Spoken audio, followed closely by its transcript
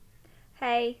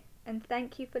Hey, and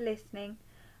thank you for listening.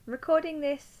 I'm recording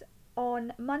this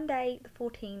on Monday, the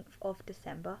 14th of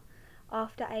December,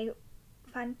 after a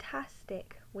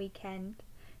fantastic weekend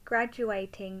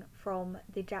graduating from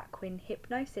the Jacquin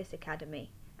Hypnosis Academy.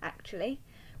 Actually,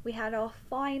 we had our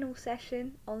final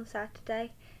session on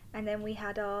Saturday, and then we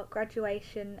had our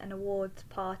graduation and awards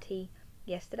party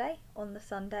yesterday on the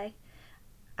Sunday.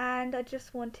 And I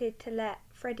just wanted to let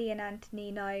Freddie and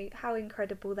Anthony know how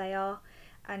incredible they are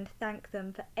and thank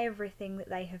them for everything that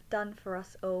they have done for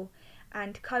us all.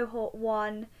 And Cohort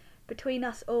 1, between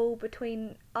us all,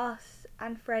 between us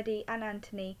and Freddie and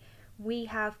Anthony, we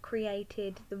have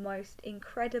created the most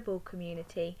incredible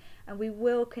community, and we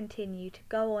will continue to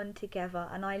go on together,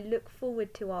 and I look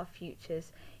forward to our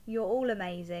futures. You're all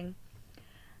amazing,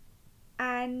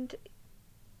 and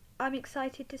I'm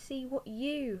excited to see what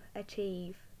you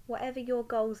achieve. Whatever your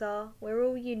goals are, we're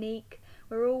all unique,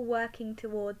 we're all working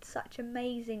towards such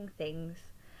amazing things.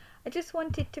 I just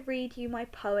wanted to read you my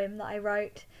poem that I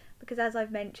wrote, because as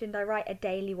I've mentioned, I write a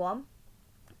daily one,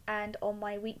 and on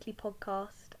my weekly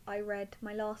podcast I read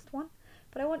my last one,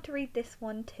 but I want to read this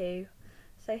one too.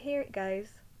 So here it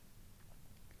goes.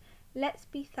 Let's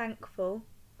be thankful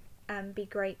and be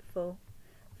grateful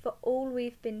for all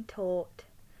we've been taught,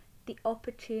 the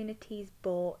opportunities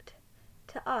brought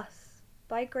to us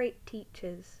by great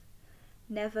teachers,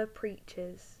 never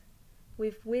preachers.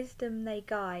 With wisdom they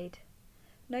guide,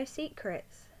 no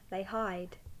secrets they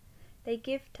hide. They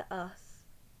give to us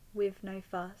with no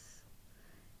fuss.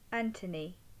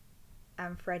 Anthony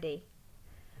and Freddie.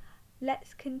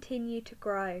 Let's continue to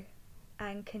grow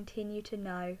and continue to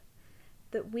know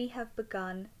that we have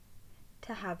begun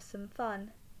to have some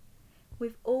fun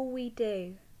with all we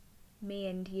do, me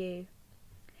and you,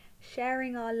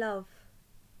 sharing our love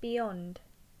beyond,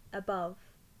 above,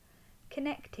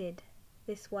 connected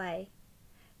this way,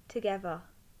 together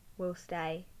we'll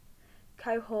stay.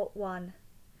 Cohort 1,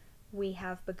 we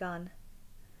have begun.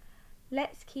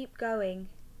 Let's keep going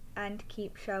and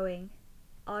keep showing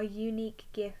our unique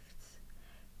gifts,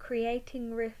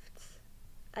 creating rifts,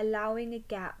 allowing a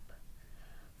gap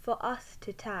for us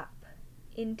to tap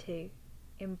into,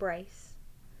 embrace.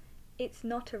 It's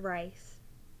not a race,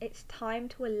 it's time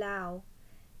to allow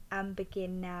and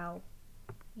begin now.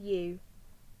 You,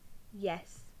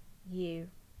 yes, you.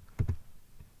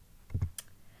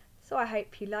 So I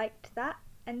hope you liked that,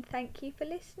 and thank you for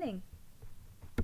listening.